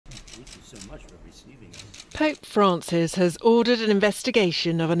Pope Francis has ordered an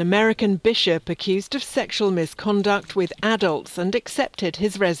investigation of an American bishop accused of sexual misconduct with adults and accepted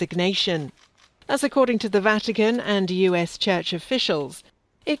his resignation. That's according to the Vatican and US church officials.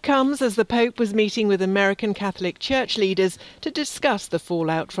 It comes as the Pope was meeting with American Catholic Church leaders to discuss the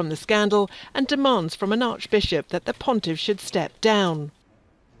fallout from the scandal and demands from an archbishop that the pontiff should step down.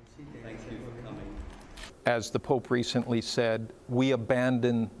 As the Pope recently said, we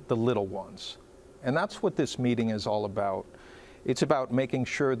abandon the little ones. And that's what this meeting is all about. It's about making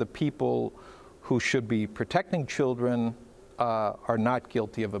sure the people who should be protecting children are not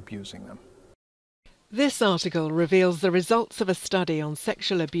guilty of abusing them. This article reveals the results of a study on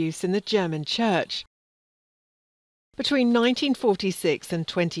sexual abuse in the German church. Between 1946 and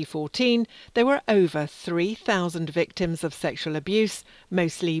 2014, there were over 3,000 victims of sexual abuse,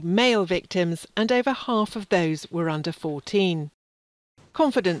 mostly male victims, and over half of those were under 14.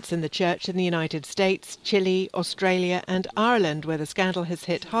 Confidence in the church in the United States, Chile, Australia and Ireland, where the scandal has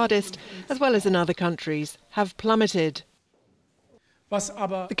hit hardest, as well as in other countries, have plummeted.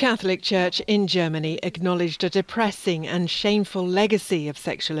 The Catholic Church in Germany acknowledged a depressing and shameful legacy of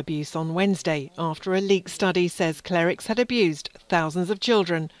sexual abuse on Wednesday after a leaked study says clerics had abused thousands of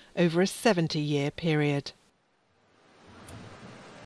children over a 70-year period.